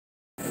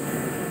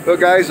Well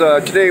guys,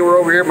 today we're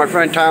over here at my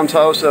friend Tom's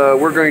house.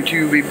 We're going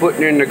to be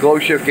putting in the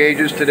Glowshift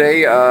gauges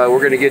today. We're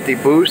going to get the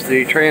boost,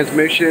 the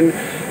transmission,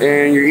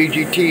 and your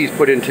EGTs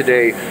put in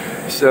today.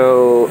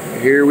 So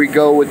here we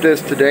go with this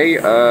today.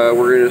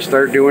 We're going to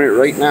start doing it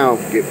right now.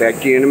 Get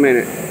back to you in a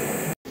minute.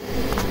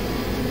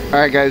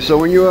 Alright guys, so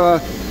when you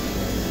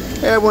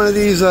have one of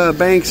these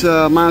Banks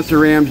Monster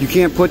Rams, you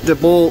can't put the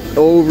bolt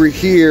over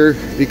here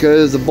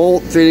because the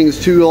bolt fitting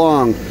is too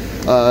long.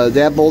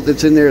 That bolt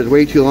that's in there is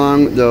way too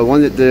long. The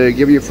one that they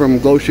give you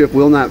from Glowshift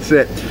will not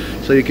fit.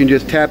 So you can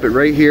just tap it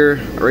right here,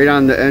 right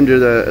on the end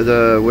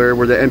of where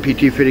the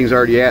MPT fitting's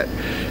already at.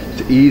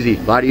 It's easy,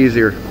 a lot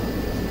easier.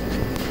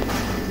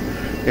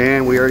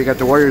 And we already got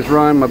the wires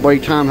run. My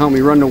buddy Tom helped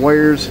me run the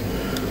wires.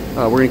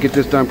 We're gonna get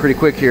this done pretty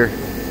quick here.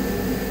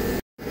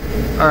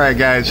 Alright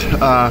guys,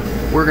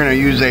 we're gonna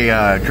use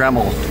a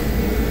Dremel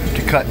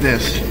to cut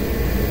this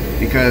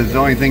because the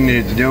only thing that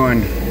it's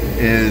doing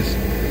is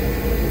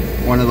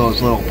one of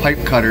those little pipe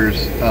cutters.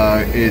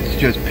 It's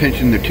just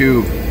pinching the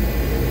tube,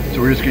 so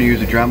we're just going to use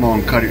a Dremel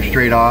and cut it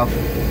straight off,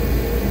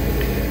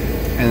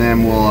 and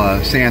then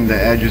we'll sand the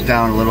edges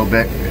down a little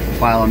bit,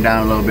 file them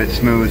down a little bit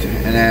smooth,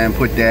 and then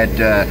put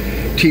that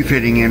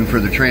T-fitting in for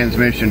the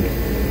transmission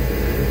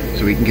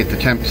so we can get the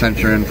temp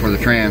sensor in for the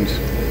trans.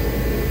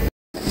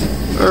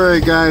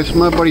 Alright guys,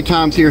 my buddy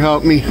Tom's here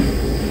helping me.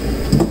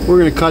 We're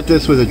going to cut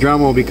this with a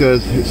Dremel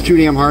because it's too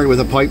damn hard with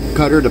a pipe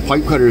cutter. The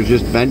pipe cutter is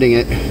just bending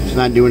it. It's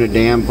not doing a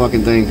damn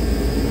fucking thing.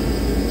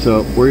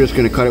 So we're just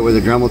going to cut it with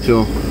a Dremel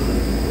tool.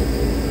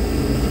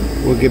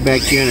 We'll get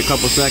back to you in a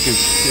couple seconds.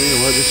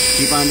 We'll just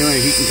keep on doing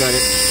it. He can cut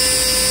it.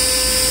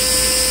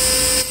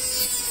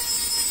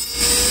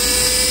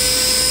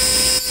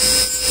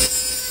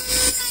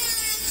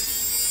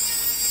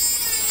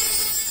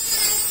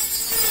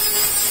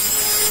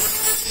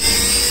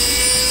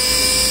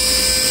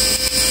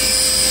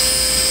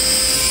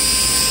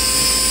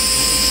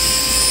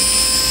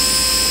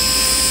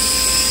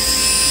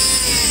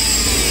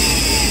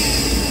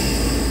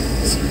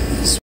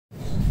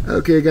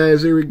 Okay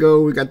guys, here we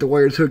go. We got the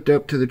wires hooked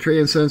up to the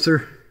trans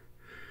sensor.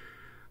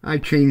 I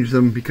changed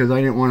them because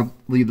I didn't want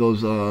to leave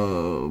those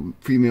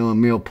female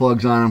and male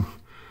plugs on them.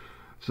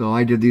 So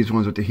I did these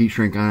ones with the heat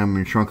shrink on them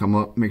and shrunk them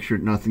up, make sure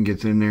nothing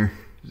gets in there.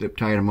 Zip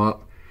tied them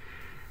up.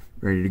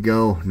 Ready to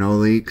go. No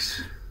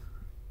leaks.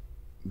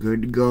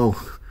 Good to go.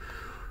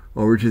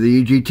 Over to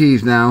the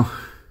EGTs now.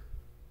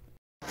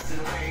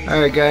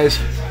 Alright guys.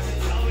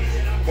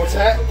 What's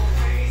that?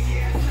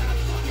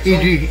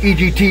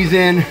 EGTs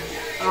in.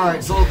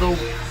 Alright, so the...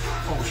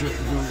 Oh shit,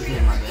 we're doing it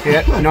again, my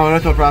bad. Yeah, no,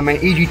 that's no problem, man.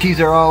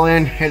 EGTs are all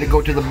in. Had to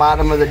go to the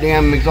bottom of the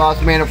damn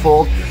exhaust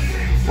manifold.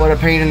 What a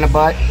pain in the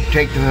butt.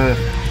 Take the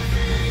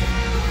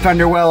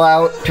fender well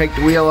out, take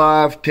the wheel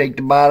off, take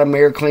the bottom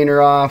air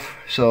cleaner off.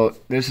 So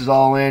this is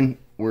all in.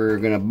 We're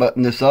going to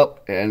button this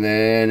up, and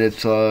then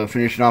it's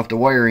finishing off the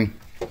wiring.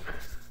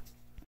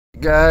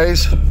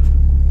 Guys,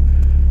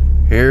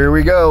 here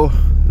we go.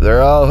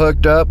 They're all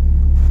hooked up,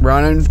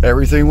 running,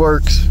 everything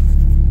works.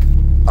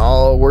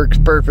 All works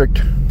perfect.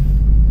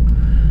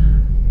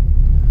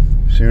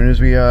 As soon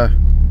as we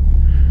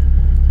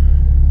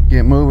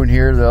get moving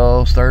here,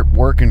 they'll start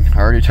working. I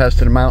already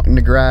tested them out in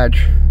the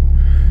garage.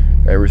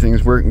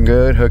 Everything's working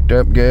good, hooked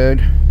up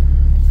good.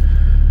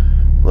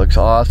 Looks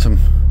awesome.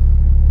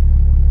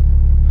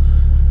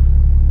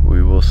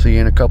 We will see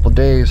in a couple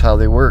days how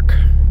they work.